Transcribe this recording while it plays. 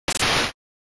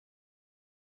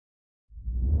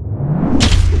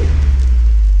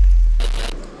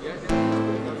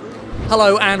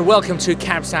Hello and welcome to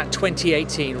CABSAT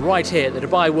 2018, right here at the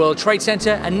Dubai World Trade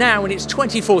Centre, and now in its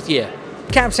 24th year.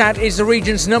 CABSAT is the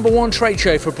region's #1 trade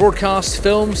show for broadcast,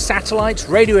 film, satellite,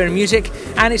 radio and music,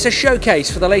 and it's a showcase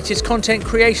for the latest content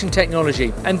creation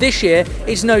technology, and this year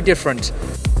is no different.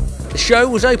 The show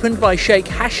was opened by Sheikh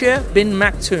Hashir bin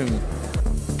Maktoum.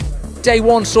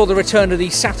 Day1 saw the return of the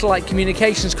Satellite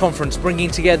Communications Conference, bringing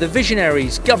together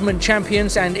visionaries, government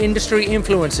champions and industry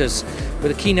influencers. With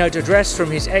a keynote address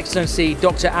from His Excellency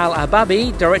Dr.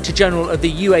 Al-Ababi, Director General of the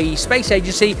UAE Space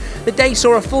Agency, the day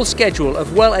saw a full schedule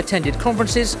of well-attended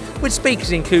conferences with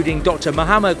speakers including Dr.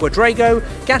 Mohammad Guadrago,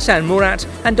 Ghassan Murat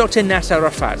and Dr. Nasser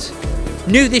Rafat.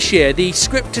 New this year, the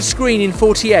Script to Screen in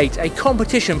 48, a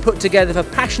competition put together for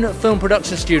passionate film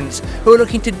production students who are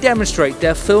looking to demonstrate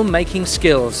their filmmaking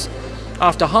skills.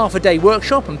 After half a day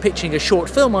workshop and pitching a short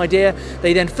film idea,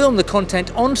 they then filmed the content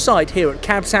on site here at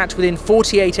CABSAT within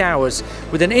 48 hours,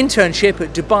 with an internship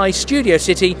at Dubai Studio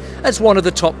City as one of the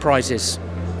top prizes.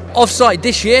 Off-site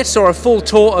this year saw a full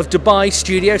tour of Dubai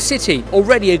Studio City,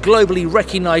 already a globally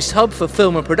recognised hub for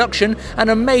film and production and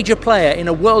a major player in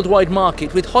a worldwide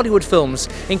market with Hollywood films,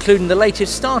 including the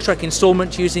latest Star Trek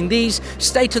instalment using these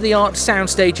state-of-the-art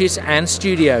sound stages and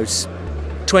studios.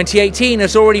 2018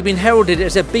 has already been heralded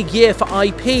as a big year for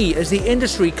IP as the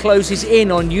industry closes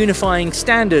in on unifying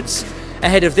standards.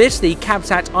 Ahead of this, the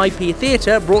CABSAT IP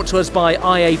Theatre, brought to us by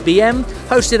IABM,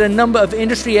 hosted a number of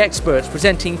industry experts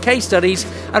presenting case studies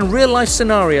and real-life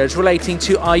scenarios relating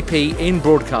to IP in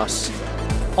broadcasts.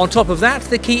 On top of that,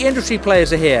 the key industry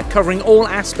players are here, covering all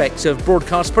aspects of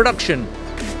broadcast production,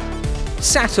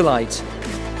 satellite,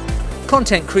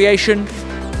 content creation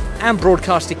and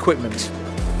broadcast equipment.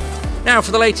 Now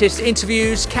for the latest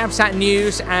interviews, CABSAT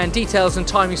news and details and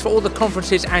timings for all the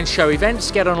conferences and show events,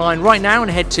 get online right now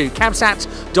and head to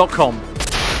cabsat.com.